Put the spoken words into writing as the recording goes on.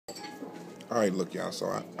All right, look, y'all. So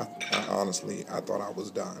I honestly, I thought I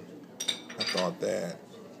was done. I thought that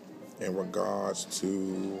in regards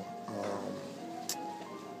to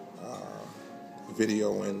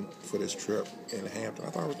videoing for this trip in Hampton, I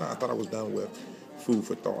thought I was done. I thought I was done with food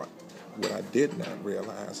for thought. What I did not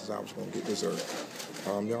realize is I was going to get dessert.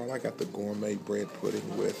 Y'all, I got the gourmet bread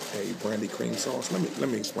pudding with a brandy cream sauce. Let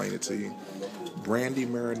me explain it to you. Brandy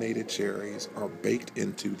marinated cherries are baked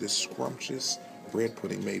into this scrumptious bread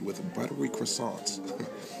pudding made with buttery croissants.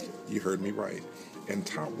 You heard me right. And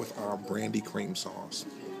topped with our brandy cream sauce.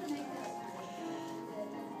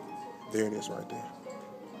 There it is right there.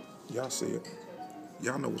 Y'all see it.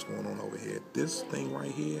 Y'all know what's going on over here. This thing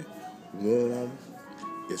right here, warm.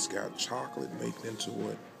 It's got chocolate baked into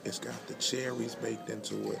it. It's got the cherries baked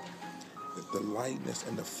into it. The lightness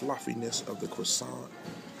and the fluffiness of the croissant.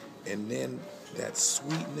 And then that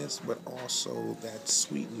sweetness, but also that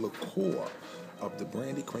sweet liqueur of the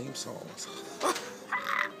brandy cream sauce.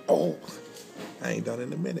 Oh, I ain't done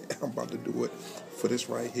in a minute. I'm about to do it for this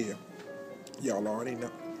right here. Y'all already know.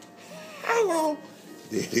 Hello.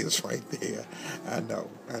 There it is right there. I know.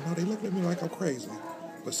 They look at me like I'm crazy.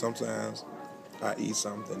 But sometimes I eat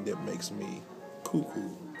something that makes me cuckoo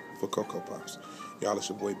for Cocoa Puffs. Y'all, it's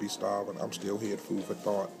your boy BeStarvin. I'm still here at Food for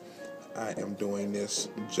Thought. I am doing this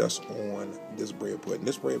just on this bread pudding.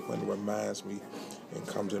 This bread pudding reminds me and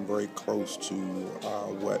comes in very close to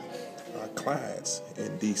what Clyde's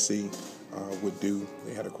in D.C. Would do.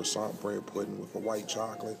 They had a croissant bread pudding with a white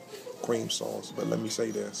chocolate cream sauce. But let me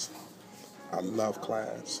say this. I love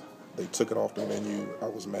Clyde's. They took it off the menu. I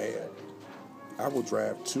was mad. I will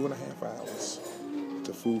drive 2.5 hours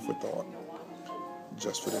to Food for Thought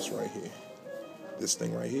just for this right here. This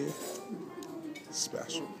thing right here is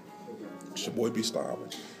special. It's your boy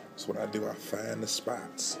BeStarvin. That's what I do. I find the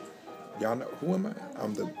spots. Y'all know, who am I?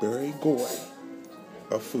 I'm the Barry Goy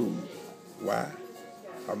of food. Why?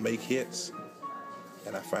 I make hits,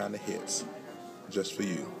 and I find the hits just for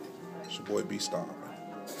you. It's your boy BeStarvin.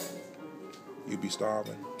 You be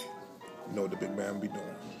starving, you know what the big man be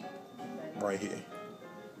doing. Right here.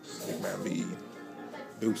 Big man be eating.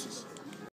 Deuces.